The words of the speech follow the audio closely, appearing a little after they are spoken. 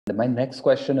My next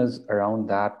question is around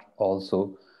that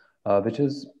also, which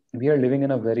is we are living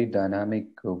in a very dynamic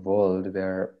world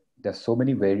where there's so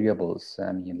many variables.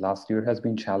 I mean, last year has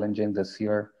been challenging. This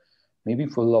year, maybe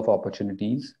full of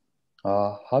opportunities.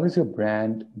 How is your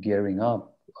brand gearing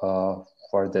up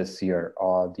for this year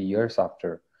or the years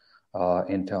after,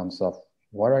 in terms of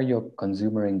what are your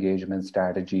consumer engagement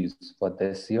strategies for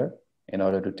this year in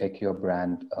order to take your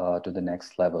brand to the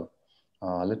next level?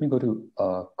 Let me go to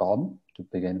Colm to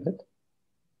begin with.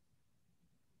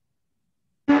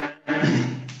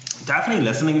 Definitely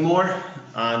listening more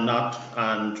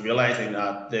and realizing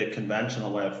that the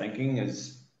conventional way of thinking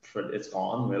it's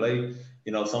gone really.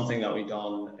 You know, something that we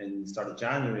done in the start of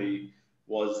January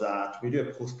was that we do a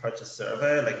post-purchase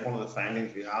survey. Like, one of the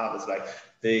findings we have is like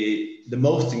the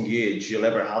most engaged you'll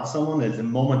ever have someone is the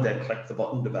moment they click the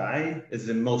button to buy is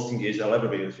the most engaged they'll ever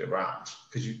be with your brand,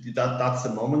 because that's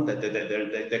the moment that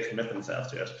they commit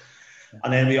themselves to it.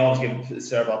 And then we always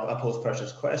serve up a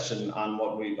post-purchase question,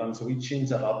 and so we change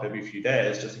that up every few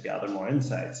days just to gather more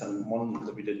insights. And one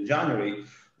that we did in January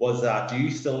was that, do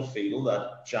you still feel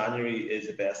that January is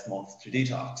the best month to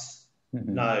detox?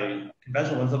 Mm-hmm. Now,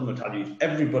 conventional wisdom will tell you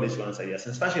everybody's going to say yes,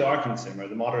 and especially our consumer,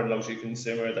 the modern luxury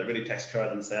consumer that really takes care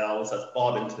of themselves, that's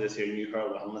bought into this here new her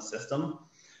wellness system.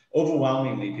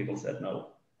 Overwhelmingly, people said no,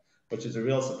 which is a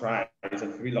real surprise. And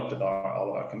if we looked at all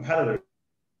of our competitors,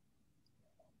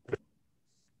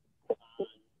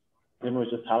 everyone was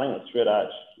just telling us straight out,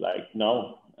 like,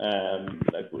 no,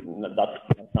 that's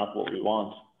not what we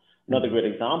want. Another great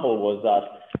example was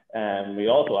that we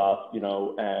also asked,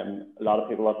 a lot of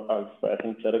people are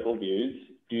expressing political views.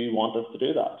 Do you want us to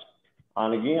do that?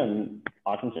 And again,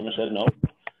 our consumer said no,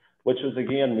 which was,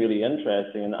 again, really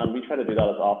interesting. And we try to do that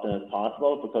as often as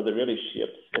possible, because it really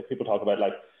shapes. If people talk about,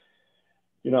 like,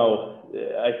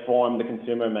 I formed the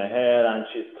consumer in my head, and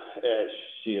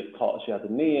she has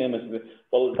a name.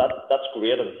 Well, that's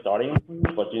great as a starting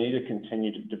point, but you need to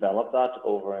continue to develop that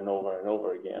over and over and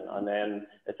over again. And then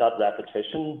it's that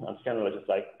repetition. And it's kind of just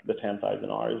like the 10,000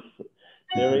 hours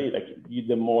theory. Like,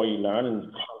 the more you learn and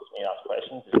constantly ask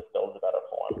questions, it just builds a better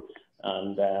form.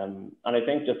 And I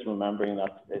think just remembering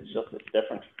that it's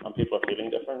different, and people are feeling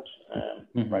different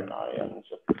right now, and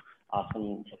just ask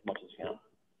them as much as you can.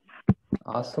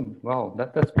 Awesome. Wow,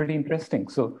 that's pretty interesting.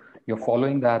 So you're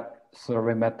following that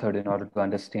survey method in order to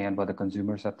understand what the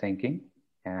consumers are thinking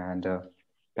and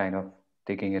kind of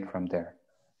taking it from there.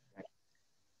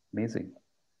 Amazing.